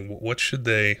fishing? What should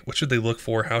they look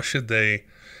for? How should they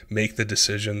make the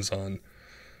decisions on,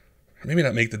 maybe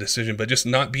not make the decision, but just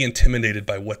not be intimidated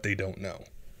by what they don't know?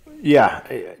 Yeah.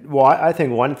 Well, I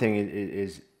think one thing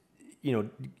is, you know,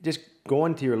 just go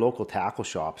into your local tackle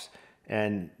shops,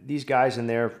 and these guys in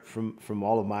there, from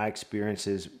all of my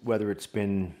experiences, whether it's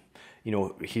been, you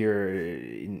know, here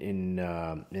in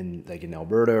like in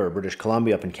Alberta or British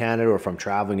Columbia, up in Canada, or from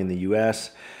traveling in the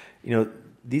US, you know,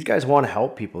 these guys want to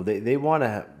help people. They want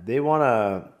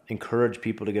to encourage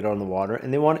people to get on the water,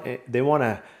 and they want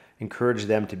to encourage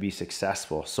them to be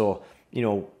successful. So, you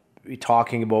know,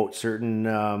 talking about certain,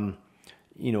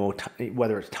 you know,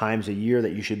 whether it's times a year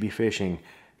that you should be fishing,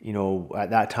 you know, at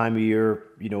that time of year,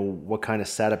 you know, what kind of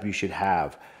setup you should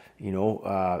have. You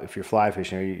know, if you're fly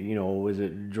fishing, you know, is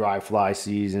it dry fly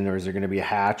season, or is there going to be a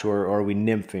hatch, or are we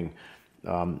nymphing?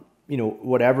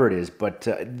 whatever it is. But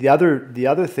the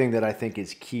other thing that I think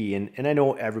is key, and I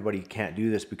know everybody can't do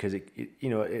this because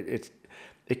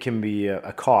it can be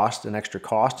a cost, an extra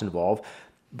cost involved.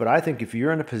 But I think if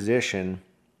you're in a position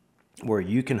where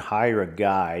you can hire a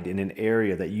guide in an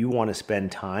area that you want to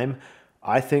spend time,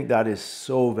 I think that is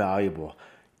so valuable.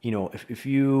 If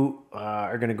you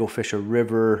are going to go fish a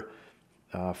river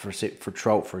for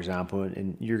trout, for example,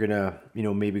 and you're going to,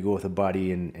 maybe go with a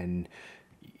buddy and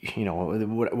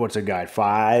what's a guide?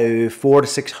 $400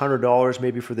 to $600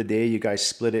 maybe for the day. You guys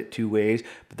split it 2 ways.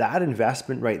 But that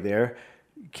investment right there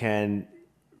can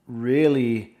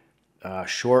really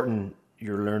shorten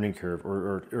your learning curve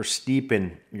or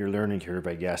steepen your learning curve,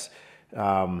 I guess.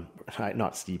 Not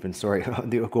steepen, sorry.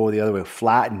 Go the other way.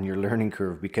 Flatten your learning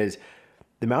curve, because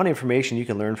the amount of information you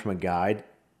can learn from a guide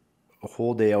a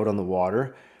whole day out on the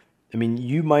water, I mean,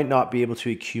 you might not be able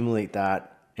to accumulate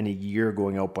that in a year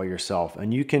going out by yourself.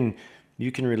 And you can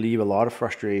relieve a lot of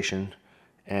frustration,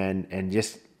 and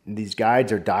just these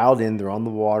guides are dialed in. They're on the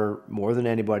water more than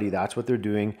anybody. That's what they're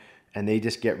doing. And they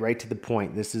just get right to the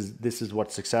point. This is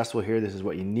what's successful here. This is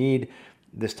what you need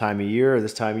this time of year, or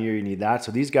this time of year you need that.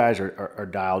 So these guys are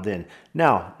dialed in.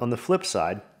 Now, on the flip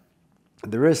side,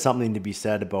 there is something to be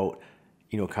said about,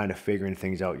 kind of figuring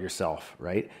things out yourself,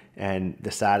 right? And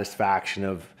the satisfaction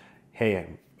of, hey,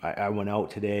 I went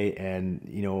out today and,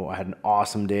 I had an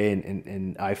awesome day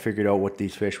and I figured out what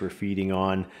these fish were feeding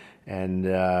on. And,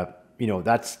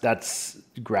 that's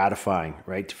gratifying,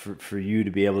 right? For you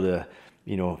to be able to,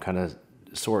 kind of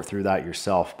sort through that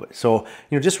yourself. But so,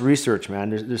 just research, man.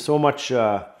 There's so much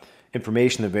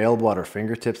information available at our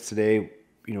fingertips today.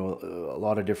 A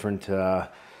lot of different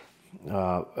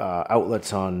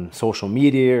outlets on social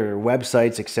media or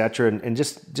websites, etc. And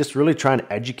just really trying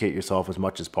to educate yourself as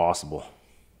much as possible.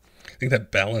 I think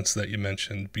that balance that you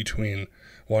mentioned between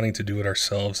wanting to do it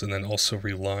ourselves and then also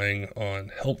relying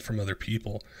on help from other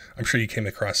people. I'm sure you came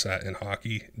across that in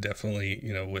hockey, definitely,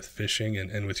 with fishing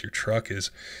and with your truck, is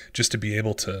just to be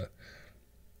able to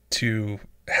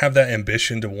have that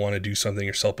ambition to want to do something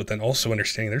yourself, but then also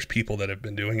understanding there's people that have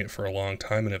been doing it for a long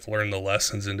time and have learned the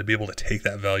lessons, and to be able to take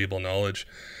that valuable knowledge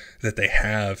that they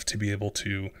have to be able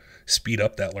to speed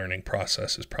up that learning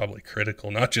process is probably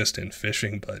critical, not just in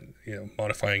fishing, but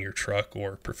modifying your truck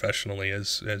or professionally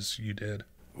as you did.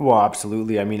 Well,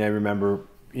 absolutely. I mean, I remember,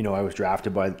 I was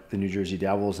drafted by the New Jersey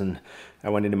Devils, and I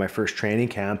went into my first training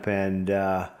camp, and,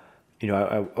 I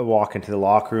walk into the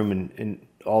locker room, and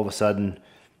all of a sudden,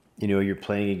 you're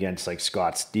playing against like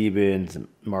Scott Stevens,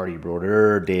 Marty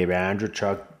Brodeur, Dave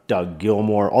Andrechuk, Doug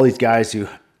Gilmore, all these guys who,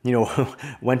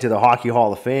 went to the Hockey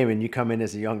Hall of Fame, and you come in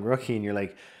as a young rookie and you're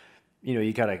like,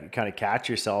 you gotta kind of catch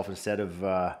yourself instead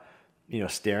of,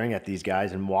 staring at these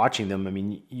guys and watching them. I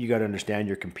mean, you got to understand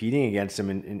you're competing against them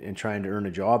and trying to earn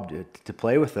a job to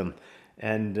play with them.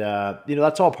 And,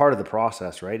 that's all part of the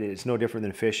process, right? It's no different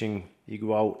than fishing. You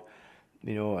go out,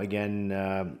 again,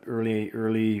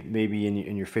 early maybe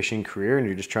in your fishing career, and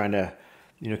you're just trying to,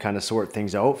 kind of sort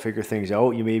things out, figure things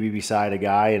out. You may be beside a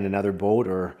guy in another boat,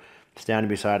 or standing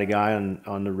beside a guy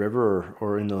on the river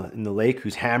or in the lake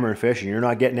who's hammering fish, and you're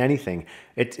not getting anything.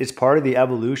 It's part of the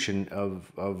evolution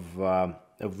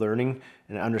of learning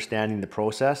and understanding the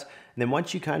process. And then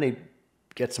once you kind of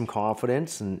get some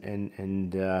confidence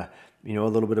and a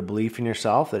little bit of belief in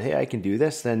yourself that, hey, I can do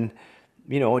this, then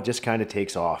it just kind of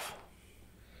takes off.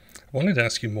 I wanted to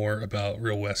ask you more about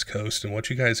Real West Coast and what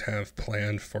you guys have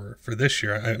planned for this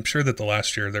year. I'm sure that the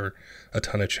last year there were a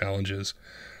ton of challenges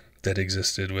that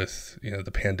existed with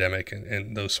the pandemic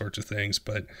and those sorts of things,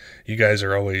 but you guys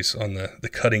are always on the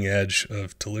cutting edge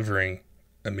of delivering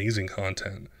amazing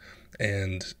content.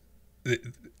 And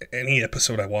any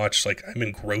episode I watch, like, I'm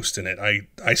engrossed in it.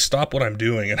 I stop what I'm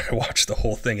doing and I watch the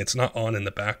whole thing. It's not on in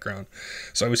the background.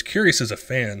 So I was curious as a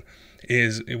fan,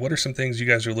 what are some things you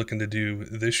guys are looking to do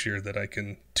this year that I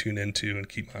can tune into and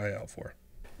keep my eye out for?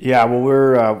 Yeah, well,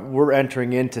 we're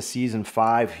entering into season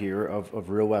 5 here of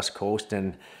Real West Coast,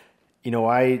 and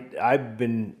I've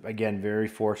been, again, very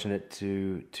fortunate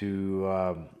to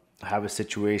have a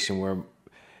situation where,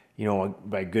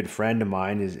 my good friend of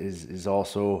mine is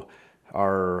also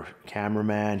our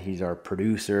cameraman. He's our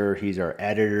producer. He's our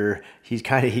editor. He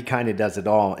kind of does it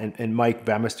all. And Mike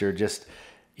Bemister just,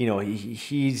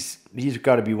 he's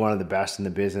got to be one of the best in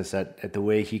the business at the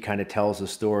way he kind of tells the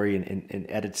story and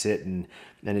edits it, and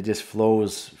it just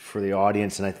flows for the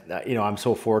audience. And I'm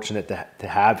so fortunate to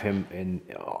have him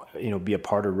and be a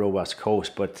part of Real West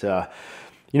Coast. But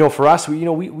for us,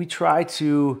 we try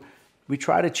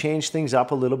to change things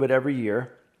up a little bit every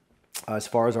year as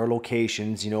far as our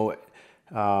locations.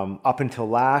 Up until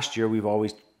last year, we've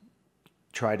always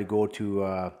tried to go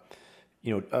to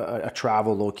a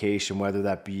travel location, whether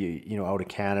that be, out of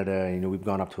Canada. We've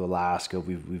gone up to Alaska,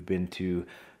 we've been to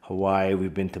Hawaii,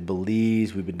 we've been to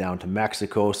Belize, we've been down to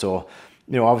Mexico. So,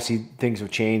 obviously things have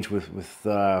changed with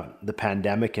the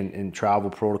pandemic and travel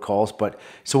protocols. But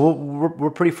so we're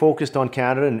pretty focused on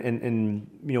Canada and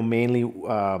mainly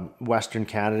Western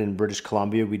Canada and British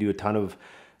Columbia. We do a ton of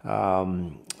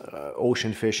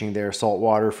ocean fishing there,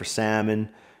 saltwater for salmon,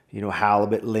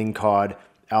 halibut, lingcod,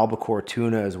 albacore,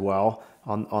 tuna as well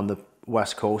on the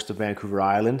west coast of Vancouver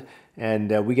Island.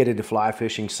 And we get into fly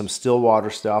fishing, some stillwater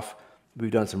stuff.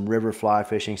 We've done some river fly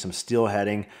fishing, some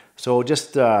steelheading. So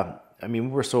just,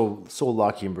 we're so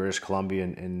lucky in British Columbia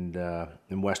and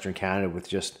in Western Canada with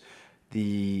just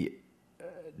the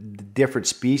different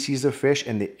species of fish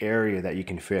and the area that you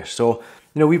can fish. So,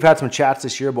 we've had some chats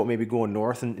this year about maybe going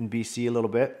north in BC a little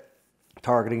bit,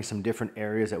 targeting some different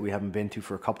areas that we haven't been to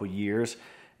for a couple of years.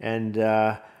 And,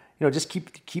 just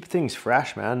keep things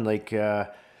fresh, man. Like,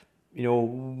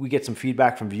 we get some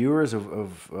feedback from viewers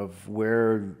of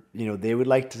where, they would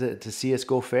like to see us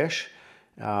go fish.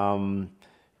 A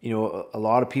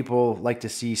lot of people like to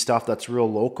see stuff that's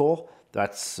real local,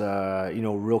 that's,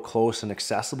 real close and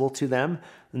accessible to them.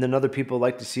 And then other people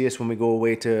like to see us when we go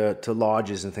away to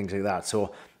lodges and things like that.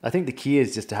 So I think the key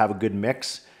is just to have a good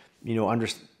mix,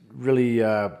 really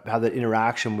have that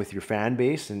interaction with your fan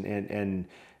base and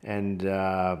kind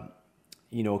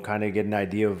of get an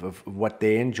idea of what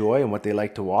they enjoy and what they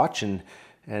like to watch and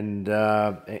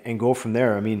go from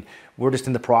there. I mean, we're just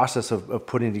in the process of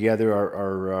putting together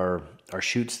our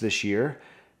shoots this year.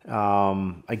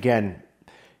 Again,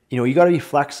 you got to be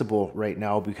flexible right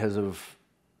now because of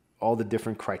all the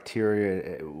different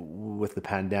criteria with the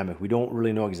pandemic. We don't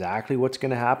really know exactly what's going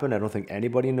to happen. I don't think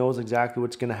anybody knows exactly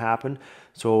what's going to happen.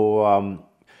 So, a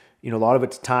lot of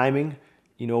it's timing.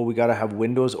 We got to have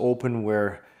windows open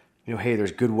where, hey,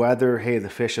 there's good weather. Hey, the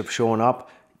fish have shown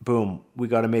up. Boom, we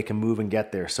got to make a move and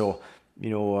get there. So,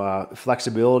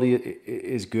 flexibility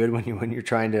is good when you're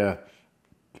trying to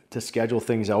schedule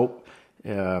things out.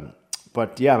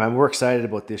 But yeah, man, we're excited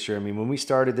about this year. I mean, when we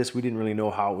started this, we didn't really know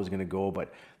how it was going to go,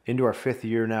 but into our 5th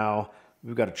year now,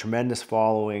 we've got a tremendous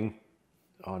following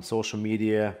on social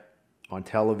media, on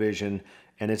television,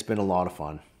 and it's been a lot of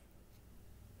fun.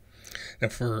 Now,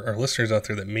 for our listeners out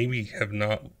there that maybe have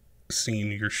not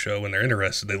seen your show and they're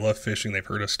interested, they love fishing, they've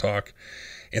heard us talk,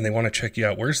 and they want to check you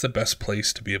out, where's the best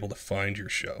place to be able to find your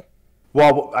show?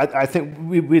 Well, I think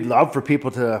we'd love for people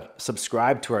to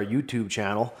subscribe to our YouTube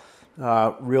channel,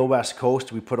 Real West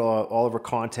Coast. We put all of our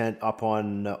content up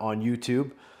on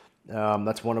YouTube.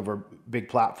 That's one of our big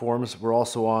platforms. We're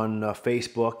also on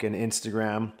Facebook and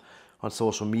Instagram, on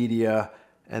social media.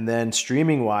 And then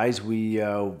streaming-wise, we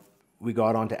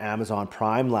got onto Amazon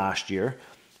Prime last year,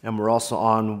 and we're also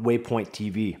on Waypoint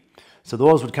TV. So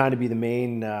those would kind of be the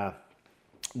main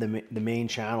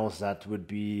channels that would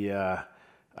be,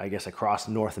 I guess, across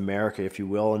North America, if you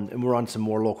will. And we're on some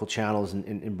more local channels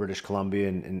in British Columbia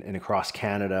and across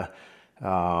Canada,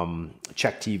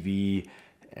 Czech TV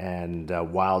and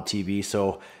Wild TV.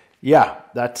 So yeah,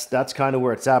 that's kind of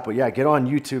where it's at. But yeah, get on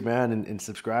YouTube, man, and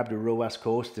subscribe to Real West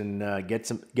Coast and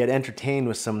get entertained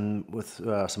with some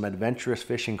adventurous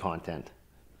fishing content.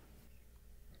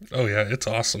 Oh yeah, it's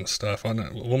awesome stuff.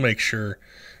 We'll make sure,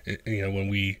 when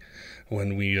we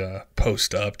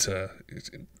post up to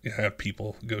have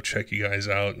people go check you guys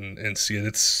out and see it.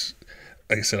 It's,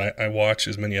 like I said, I watch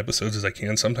as many episodes as I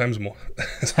can. Sometimes more.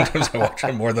 Sometimes I watch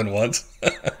them more than once,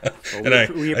 and I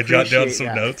jot down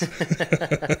some notes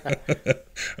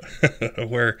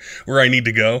where I need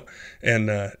to go and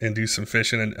do some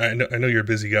fishing. And I know you're a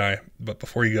busy guy, but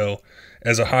before you go,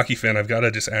 as a hockey fan, I've got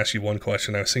to just ask you one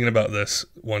question. I was thinking about this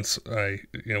once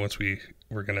we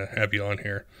were gonna have you on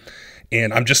here,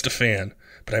 and I'm just a fan,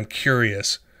 but I'm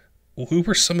curious. Who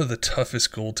were some of the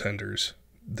toughest goaltenders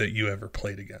that you ever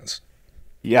played against?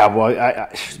 Yeah, well,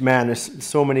 man, there's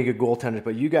so many good goaltenders,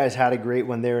 but you guys had a great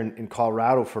one there in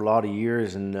Colorado for a lot of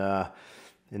years in the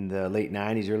late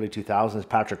 90s, early 2000s,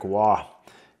 Patrick Waugh.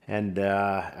 And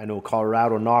I know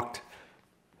Colorado knocked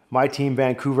my team,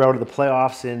 Vancouver, out of the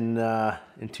playoffs in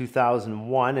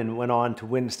 2001 and went on to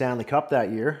win the Stanley Cup that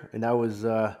year. And that was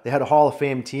they had a Hall of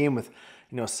Fame team with,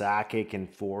 Sakic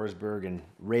and Forsberg and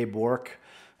Ray Bourque,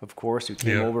 of course, who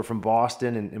came over from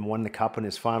Boston and won the Cup in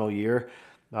his final year.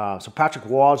 So Patrick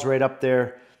Waugh's right up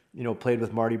there, played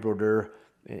with Marty Brodeur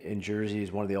in Jersey.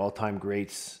 He's one of the all-time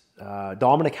greats.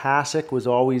 Dominic Hasek was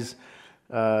always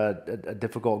a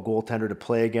difficult goaltender to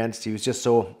play against. He was just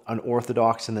so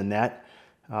unorthodox in the net.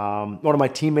 One of my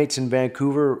teammates in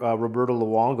Vancouver, Roberto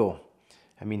Luongo,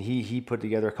 I mean, he put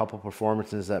together a couple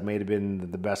performances that may have been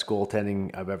the best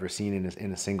goaltending I've ever seen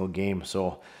in a single game.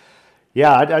 So,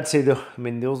 yeah, I'd say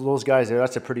those guys there.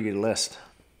 That's a pretty good list.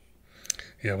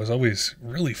 Yeah, it was always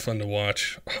really fun to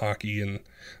watch hockey in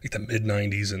like the mid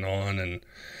 '90s and on. And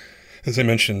as I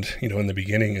mentioned, in the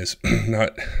beginning, is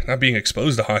not being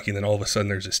exposed to hockey, and then all of a sudden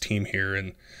there's this team here,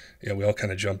 and we all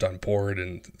kind of jumped on board,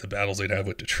 and the battles they'd have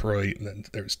with Detroit, and then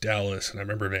there was Dallas, and I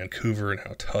remember Vancouver and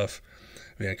how tough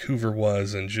Vancouver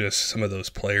was, and just some of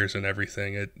those players and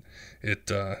everything.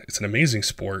 It's an amazing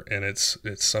sport, and it's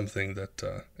something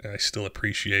that I still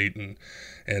appreciate, and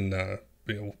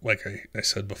like I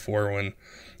said before, when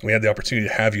we had the opportunity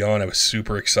to have you on, I was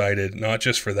super excited, not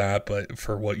just for that, but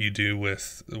for what you do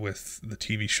with the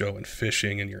TV show and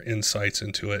fishing and your insights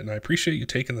into it. And I appreciate you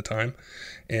taking the time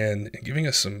and giving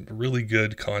us some really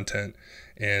good content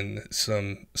and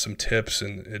some tips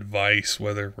and advice,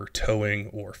 whether we're towing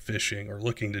or fishing or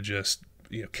looking to just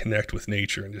connect with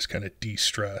nature and just kind of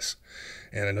de-stress.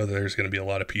 And I know that there's going to be a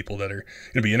lot of people that are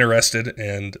going to be interested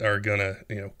and are going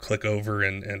to click over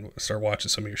and start watching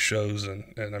some of your shows,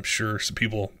 and I'm sure some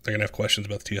people, they're going to have questions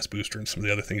about the TS booster and some of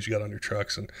the other things you got on your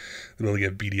trucks, and they'll really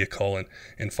give BD a call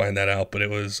and find that out. But it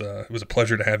was a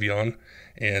pleasure to have you on,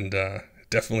 and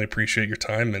definitely appreciate your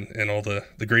time and all the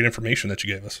great information that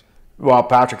you gave us. Well,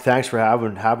 Patrick, thanks for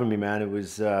having me, man. It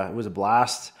was a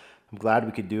blast. I'm glad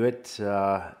we could do it.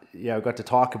 I got to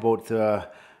talk about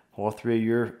all three of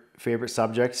your favorite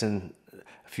subjects and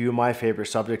a few of my favorite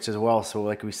subjects as well. So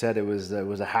like we said, it was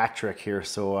a hat trick here.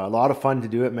 So a lot of fun to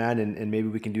do it, man, and maybe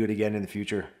we can do it again in the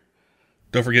future.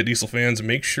 Don't forget, Diesel fans,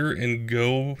 make sure and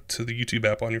go to the YouTube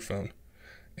app on your phone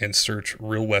and search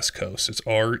Real West Coast. It's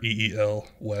REEL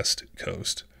West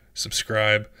Coast.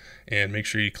 Subscribe and make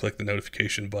sure you click the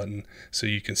notification button so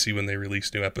you can see when they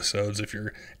release new episodes. If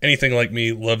you're anything like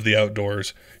me, love the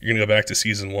outdoors, you're going to go back to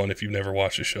season 1 if you've never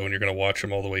watched the show, and you're going to watch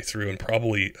them all the way through, and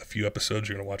probably a few episodes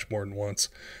you're going to watch more than once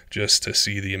just to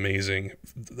see the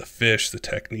fish, the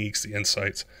techniques, the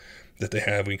insights that they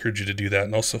have. We encourage you to do that,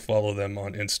 and also follow them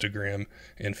on Instagram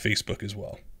and Facebook as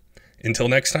well. Until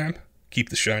next time, keep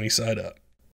the shiny side up.